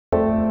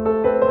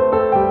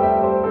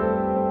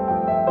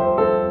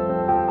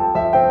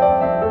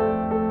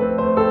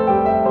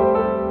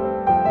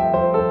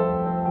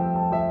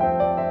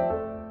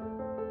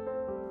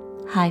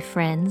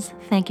friends.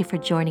 Thank you for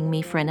joining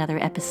me for another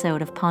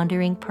episode of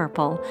Pondering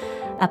Purple,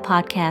 a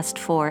podcast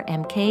for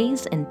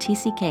MKs and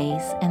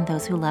TCKs and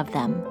those who love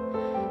them.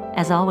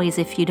 As always,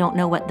 if you don't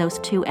know what those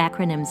two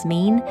acronyms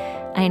mean,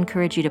 I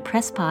encourage you to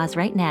press pause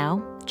right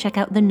now, check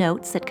out the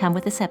notes that come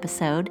with this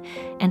episode,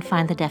 and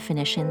find the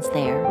definitions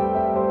there.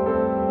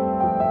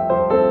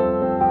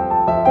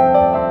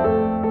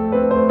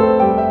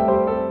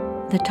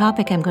 The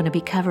topic I'm going to be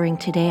covering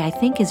today I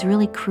think is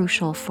really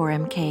crucial for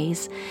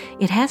MKs.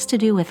 It has to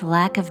do with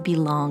lack of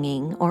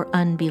belonging or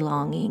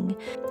unbelonging.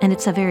 And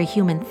it's a very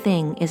human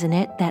thing, isn't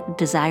it? That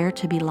desire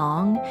to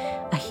belong,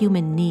 a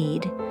human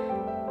need.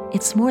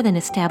 It's more than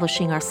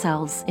establishing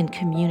ourselves in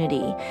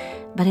community,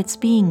 but it's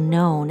being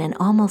known and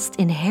almost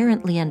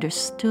inherently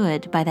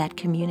understood by that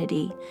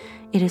community.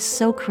 It is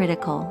so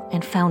critical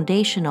and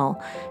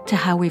foundational to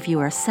how we view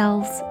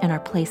ourselves and our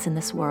place in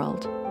this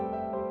world.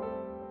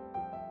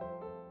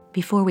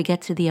 Before we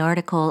get to the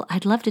article,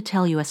 I'd love to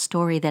tell you a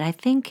story that I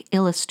think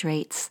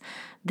illustrates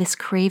this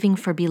craving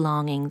for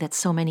belonging that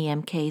so many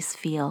MKs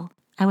feel.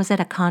 I was at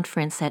a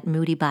conference at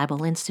Moody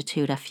Bible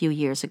Institute a few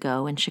years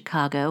ago in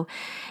Chicago,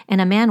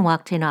 and a man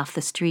walked in off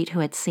the street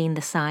who had seen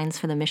the signs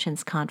for the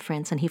missions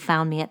conference, and he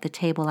found me at the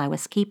table I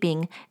was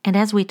keeping, and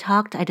as we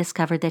talked, I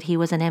discovered that he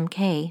was an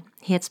MK.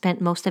 He had spent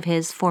most of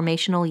his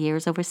formational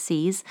years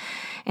overseas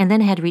and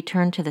then had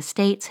returned to the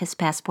States, his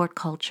passport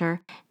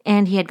culture,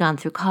 and he had gone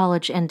through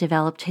college and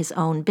developed his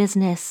own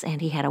business,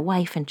 and he had a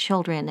wife and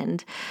children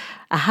and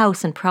a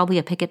house and probably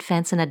a picket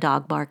fence and a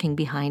dog barking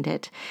behind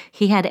it.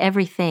 He had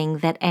everything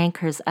that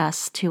anchors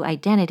us to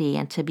identity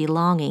and to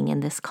belonging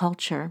in this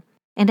culture.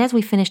 And as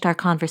we finished our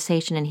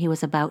conversation and he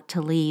was about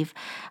to leave,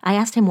 I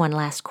asked him one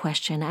last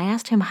question. I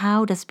asked him,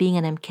 how does being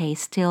an MK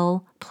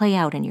still play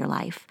out in your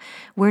life?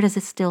 Where does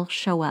it still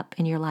show up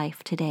in your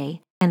life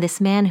today? And this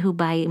man who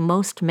by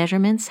most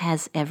measurements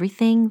has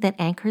everything that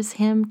anchors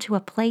him to a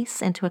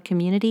place and to a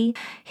community,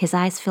 his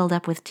eyes filled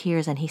up with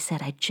tears and he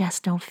said, I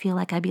just don't feel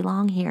like I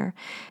belong here.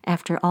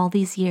 After all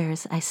these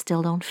years, I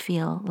still don't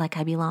feel like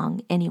I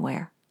belong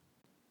anywhere.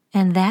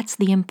 And that's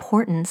the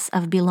importance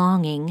of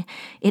belonging.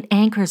 It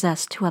anchors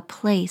us to a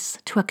place,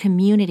 to a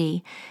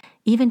community,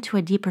 even to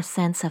a deeper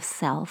sense of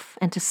self.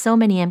 And to so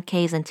many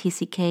MKs and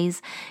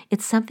TCKs,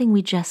 it's something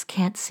we just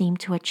can't seem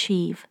to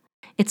achieve.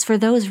 It's for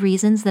those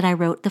reasons that I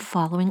wrote the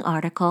following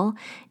article,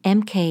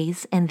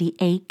 MKs and the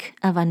Ache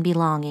of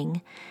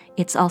Unbelonging.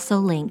 It's also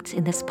linked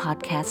in this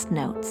podcast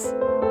notes.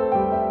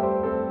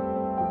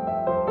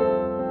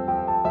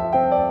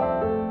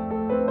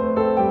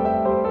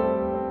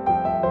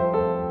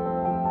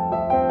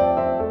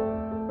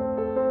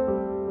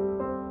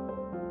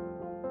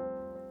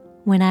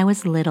 When I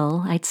was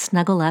little, I'd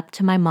snuggle up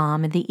to my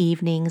mom in the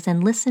evenings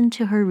and listen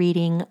to her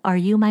reading Are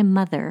You My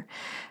Mother?,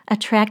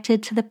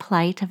 attracted to the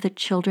plight of the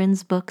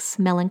children's book's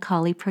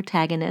melancholy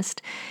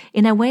protagonist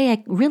in a way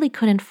I really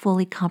couldn't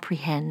fully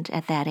comprehend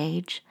at that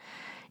age.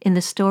 In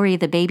the story,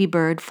 the baby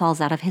bird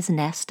falls out of his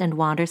nest and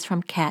wanders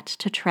from cat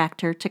to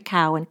tractor to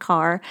cow and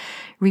car,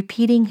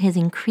 repeating his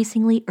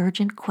increasingly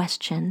urgent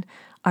question,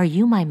 Are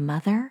you my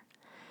mother?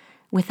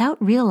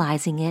 Without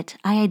realizing it,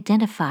 I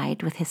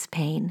identified with his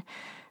pain.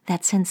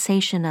 That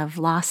sensation of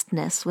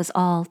lostness was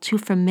all too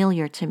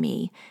familiar to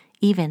me,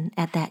 even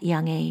at that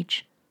young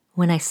age.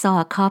 When I saw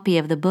a copy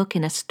of the book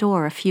in a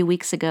store a few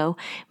weeks ago,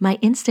 my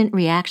instant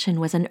reaction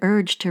was an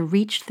urge to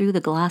reach through the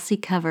glossy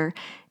cover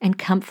and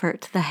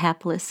comfort the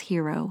hapless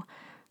hero.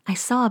 I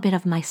saw a bit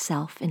of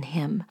myself in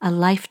him, a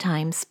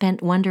lifetime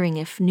spent wondering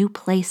if new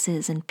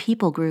places and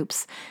people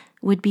groups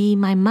would be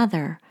my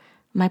mother,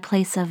 my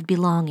place of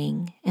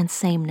belonging and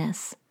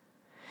sameness.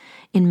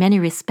 In many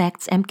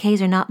respects,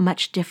 MKs are not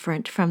much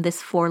different from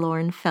this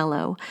forlorn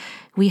fellow.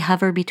 We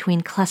hover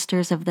between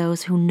clusters of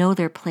those who know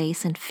their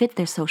place and fit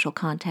their social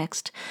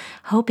context,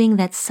 hoping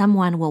that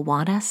someone will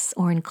want us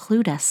or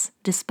include us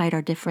despite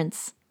our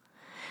difference.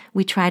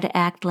 We try to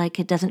act like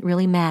it doesn't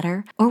really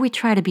matter, or we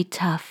try to be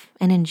tough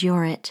and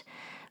endure it,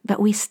 but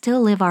we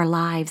still live our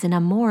lives in a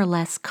more or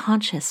less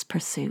conscious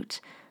pursuit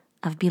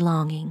of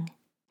belonging.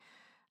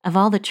 Of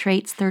all the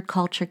traits third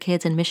culture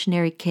kids and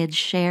missionary kids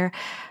share,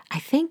 I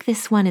think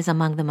this one is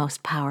among the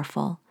most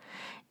powerful.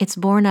 It's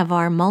born of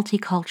our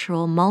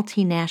multicultural,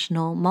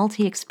 multinational,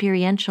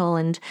 multi-experiential,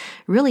 and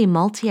really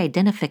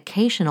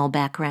multi-identificational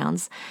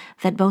backgrounds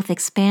that both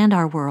expand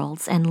our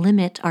worlds and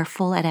limit our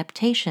full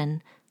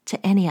adaptation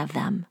to any of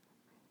them.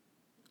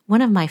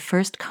 One of my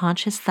first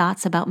conscious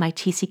thoughts about my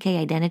TCK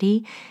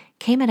identity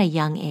came at a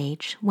young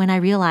age when I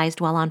realized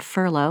while on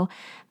furlough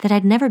that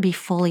I'd never be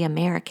fully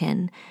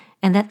American,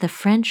 and that the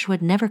French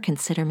would never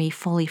consider me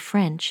fully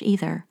French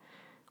either.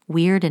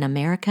 Weird in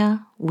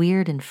America,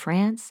 weird in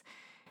France.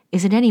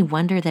 Is it any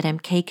wonder that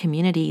MK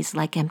communities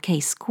like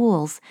MK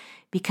schools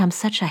become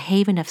such a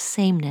haven of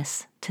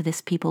sameness to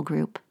this people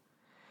group?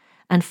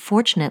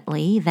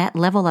 Unfortunately, that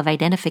level of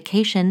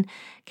identification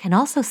can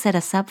also set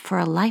us up for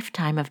a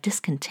lifetime of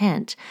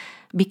discontent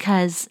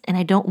because, and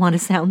I don't want to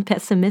sound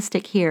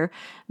pessimistic here,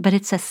 but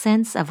it's a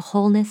sense of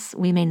wholeness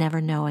we may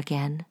never know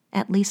again,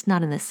 at least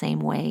not in the same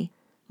way.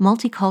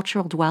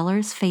 Multicultural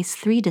dwellers face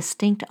three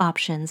distinct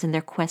options in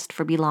their quest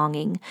for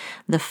belonging.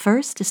 The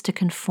first is to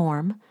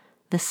conform,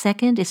 the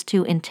second is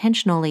to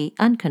intentionally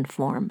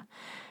unconform,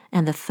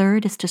 and the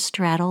third is to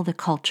straddle the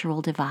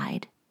cultural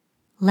divide.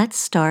 Let's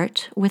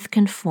start with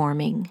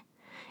conforming.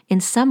 In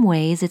some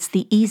ways, it's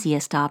the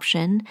easiest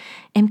option.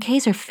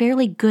 MKs are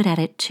fairly good at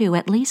it too,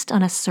 at least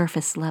on a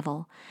surface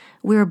level.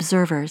 We're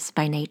observers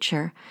by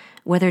nature.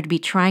 Whether it be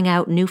trying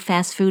out new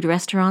fast food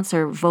restaurants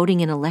or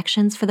voting in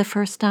elections for the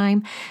first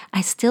time,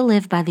 I still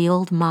live by the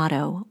old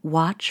motto,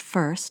 watch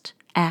first,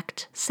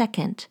 act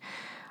second.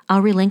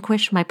 I'll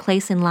relinquish my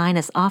place in line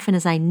as often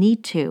as I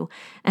need to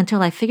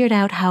until I figured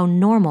out how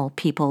normal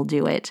people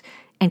do it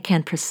and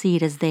can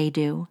proceed as they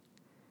do.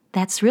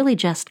 That's really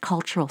just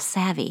cultural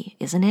savvy,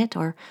 isn't it?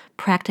 Or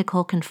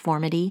practical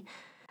conformity.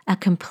 A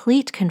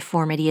complete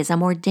conformity is a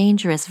more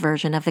dangerous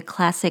version of the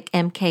classic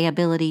MK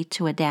ability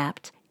to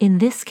adapt. In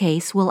this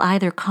case, we'll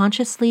either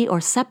consciously or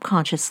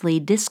subconsciously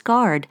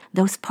discard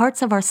those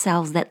parts of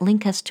ourselves that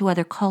link us to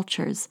other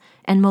cultures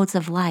and modes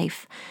of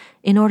life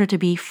in order to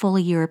be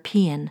fully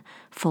European,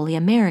 fully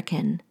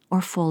American, or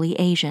fully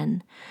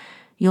Asian.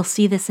 You'll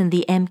see this in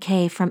the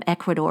MK from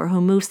Ecuador who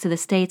moves to the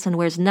States and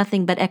wears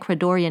nothing but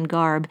Ecuadorian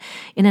garb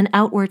in an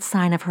outward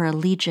sign of her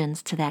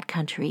allegiance to that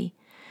country.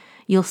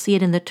 You'll see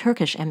it in the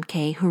Turkish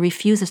MK who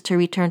refuses to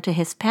return to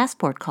his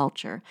passport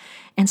culture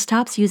and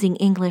stops using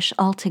English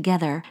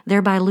altogether,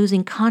 thereby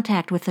losing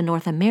contact with the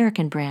North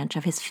American branch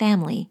of his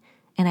family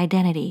and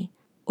identity.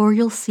 Or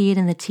you'll see it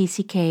in the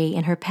TCK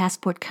in her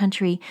passport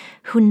country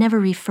who never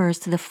refers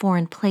to the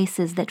foreign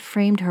places that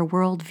framed her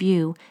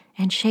worldview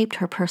and shaped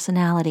her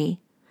personality.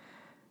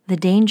 The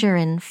danger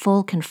in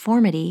full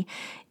conformity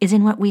is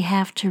in what we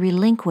have to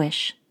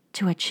relinquish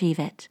to achieve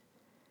it.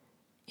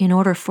 In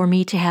order for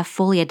me to have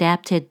fully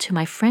adapted to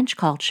my French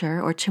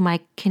culture or to my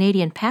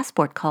Canadian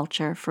passport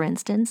culture, for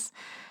instance,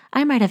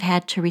 I might have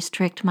had to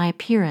restrict my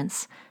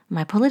appearance,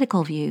 my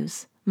political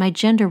views, my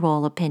gender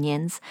role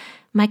opinions,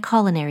 my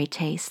culinary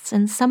tastes,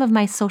 and some of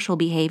my social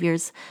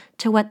behaviors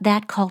to what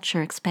that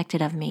culture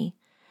expected of me.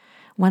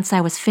 Once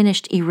I was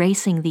finished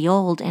erasing the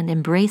old and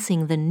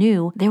embracing the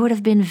new, there would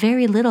have been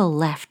very little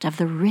left of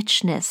the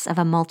richness of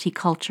a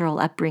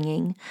multicultural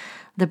upbringing,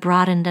 the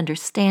broadened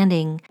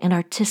understanding and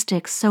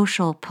artistic,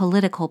 social,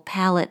 political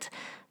palette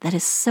that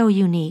is so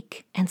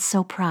unique and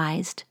so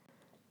prized.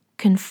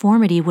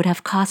 Conformity would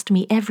have cost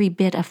me every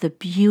bit of the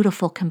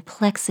beautiful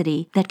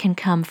complexity that can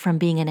come from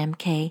being an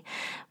MK,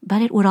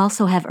 but it would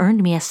also have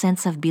earned me a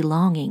sense of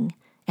belonging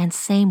and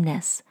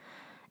sameness.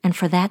 And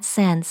for that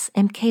sense,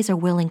 MKs are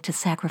willing to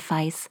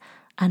sacrifice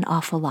an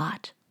awful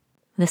lot.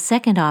 The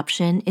second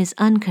option is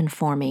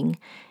unconforming,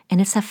 and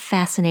it's a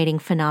fascinating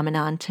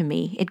phenomenon to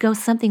me. It goes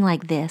something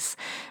like this.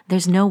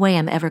 There's no way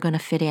I'm ever going to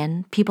fit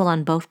in. People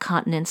on both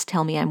continents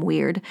tell me I'm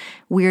weird.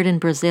 Weird in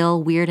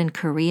Brazil, weird in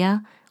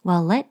Korea.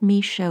 Well, let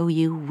me show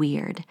you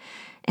weird.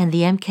 And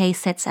the MK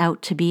sets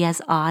out to be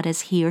as odd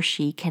as he or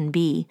she can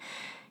be.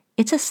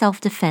 It's a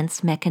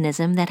self-defense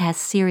mechanism that has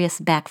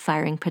serious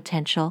backfiring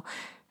potential,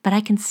 but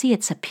I can see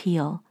its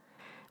appeal.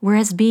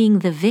 Whereas being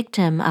the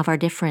victim of our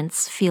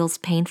difference feels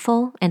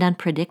painful and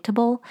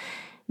unpredictable,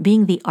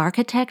 being the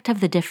architect of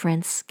the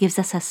difference gives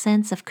us a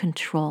sense of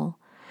control.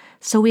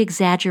 So we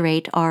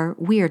exaggerate our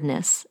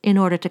weirdness in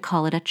order to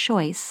call it a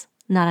choice,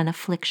 not an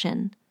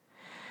affliction.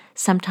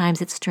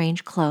 Sometimes it's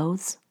strange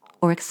clothes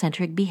or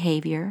eccentric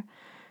behavior.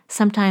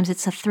 Sometimes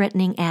it's a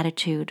threatening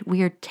attitude,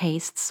 weird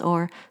tastes,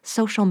 or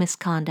social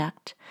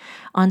misconduct.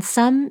 On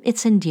some,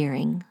 it's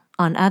endearing.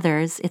 On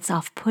others, it's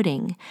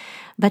off-putting.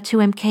 But to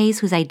MKs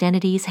whose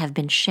identities have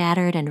been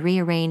shattered and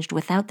rearranged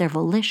without their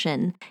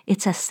volition,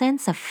 it's a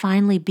sense of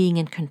finally being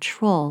in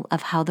control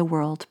of how the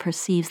world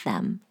perceives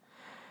them.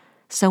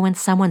 So when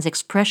someone's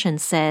expression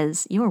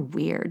says, "You're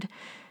weird,"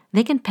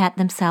 they can pat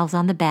themselves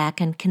on the back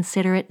and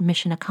consider it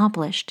mission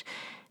accomplished,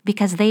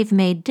 because they've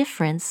made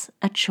difference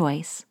a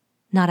choice,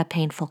 not a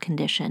painful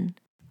condition.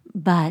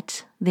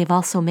 But they've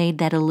also made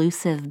that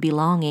elusive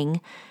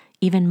belonging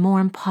even more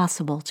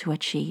impossible to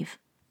achieve.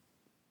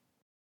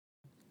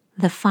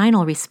 The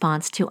final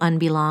response to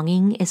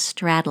unbelonging is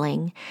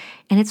straddling,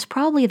 and it's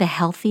probably the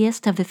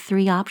healthiest of the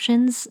three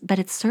options, but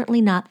it's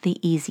certainly not the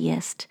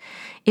easiest.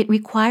 It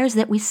requires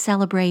that we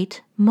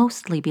celebrate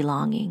mostly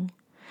belonging.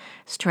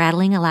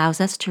 Straddling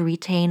allows us to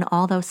retain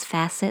all those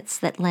facets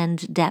that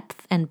lend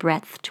depth and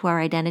breadth to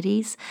our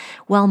identities,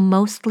 while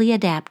mostly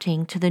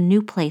adapting to the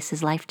new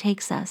places life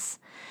takes us.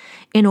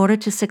 In order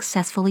to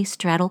successfully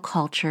straddle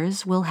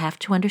cultures, we'll have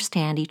to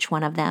understand each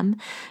one of them,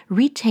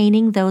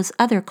 retaining those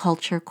other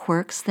culture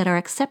quirks that are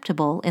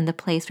acceptable in the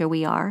place where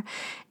we are,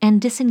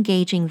 and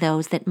disengaging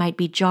those that might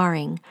be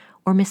jarring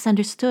or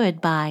misunderstood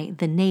by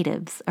the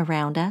natives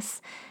around us,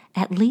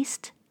 at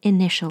least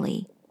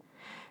initially.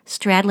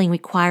 Straddling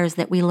requires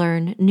that we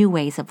learn new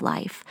ways of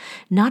life,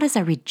 not as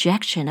a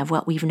rejection of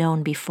what we've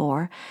known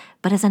before,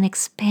 but as an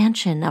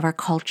expansion of our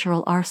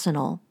cultural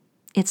arsenal.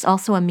 It's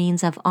also a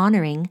means of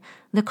honoring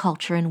the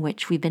culture in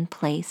which we've been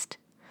placed.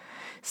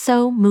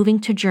 So, moving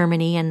to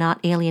Germany and not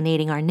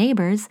alienating our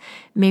neighbors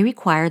may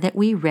require that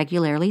we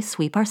regularly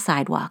sweep our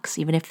sidewalks,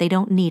 even if they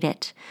don't need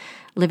it.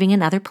 Living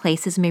in other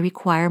places may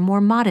require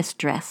more modest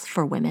dress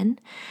for women,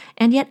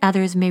 and yet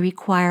others may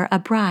require a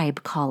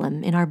bribe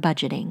column in our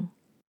budgeting.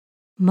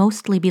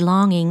 Mostly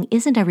belonging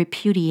isn't a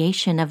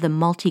repudiation of the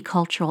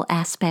multicultural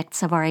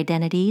aspects of our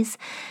identities.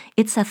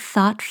 It's a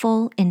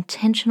thoughtful,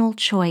 intentional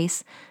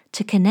choice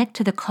to connect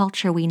to the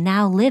culture we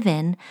now live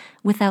in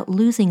without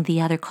losing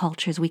the other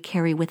cultures we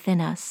carry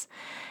within us.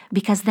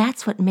 Because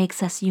that's what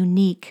makes us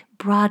unique,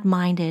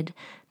 broad-minded,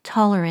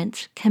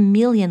 tolerant,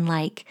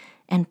 chameleon-like,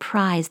 and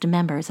prized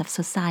members of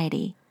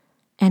society.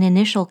 An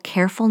initial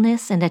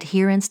carefulness and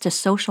adherence to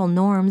social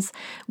norms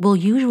will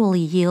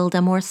usually yield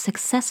a more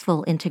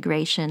successful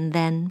integration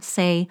than,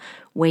 say,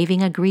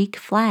 waving a Greek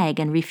flag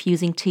and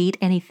refusing to eat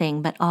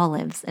anything but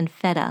olives and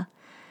feta.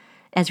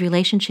 As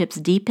relationships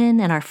deepen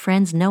and our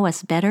friends know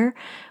us better,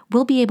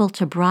 we'll be able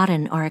to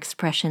broaden our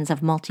expressions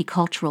of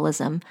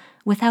multiculturalism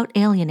without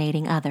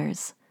alienating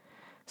others.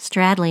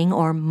 Straddling,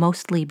 or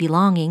mostly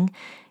belonging,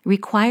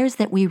 requires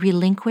that we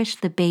relinquish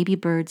the baby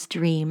bird's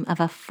dream of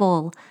a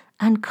full,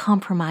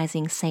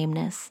 uncompromising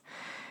sameness.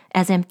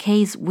 As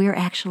MKs, we're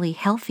actually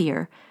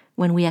healthier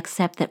when we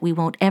accept that we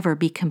won't ever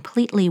be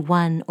completely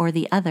one or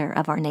the other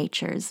of our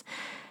natures,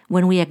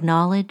 when we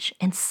acknowledge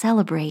and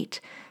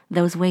celebrate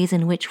those ways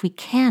in which we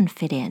can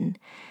fit in,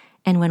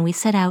 and when we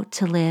set out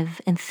to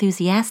live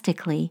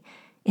enthusiastically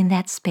in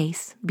that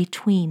space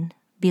between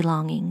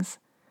belongings.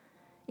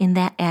 In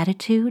that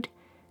attitude,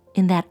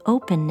 in that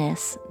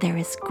openness, there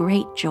is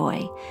great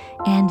joy,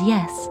 and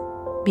yes,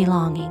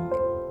 belonging.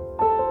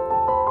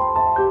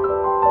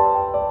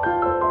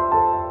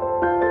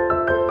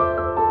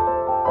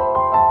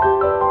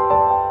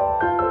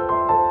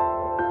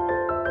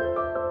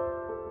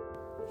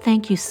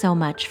 Thank you so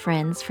much,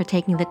 friends, for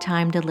taking the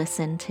time to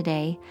listen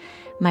today.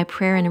 My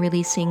prayer in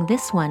releasing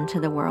this one to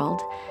the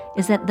world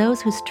is that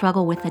those who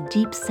struggle with a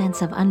deep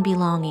sense of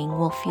unbelonging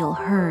will feel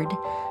heard,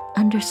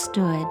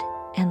 understood,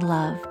 and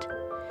loved.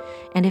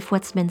 And if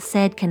what's been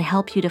said can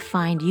help you to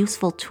find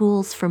useful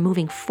tools for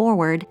moving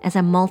forward as a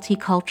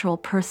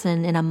multicultural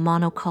person in a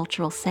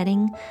monocultural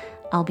setting,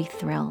 I'll be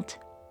thrilled.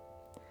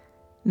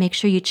 Make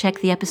sure you check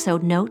the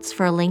episode notes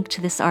for a link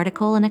to this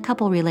article and a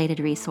couple related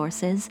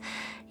resources.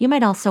 You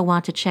might also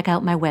want to check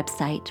out my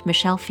website,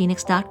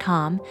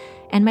 michellephoenix.com,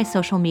 and my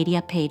social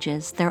media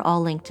pages. They're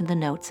all linked in the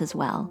notes as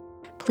well.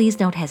 Please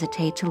don't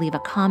hesitate to leave a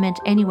comment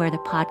anywhere the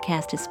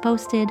podcast is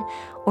posted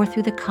or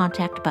through the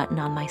contact button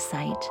on my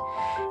site.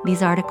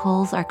 These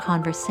articles are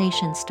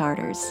conversation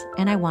starters,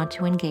 and I want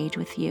to engage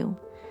with you.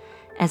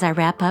 As I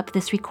wrap up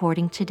this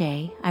recording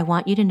today, I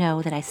want you to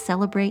know that I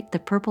celebrate the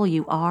purple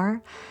you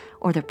are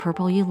or the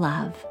purple you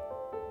love.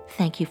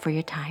 Thank you for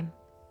your time.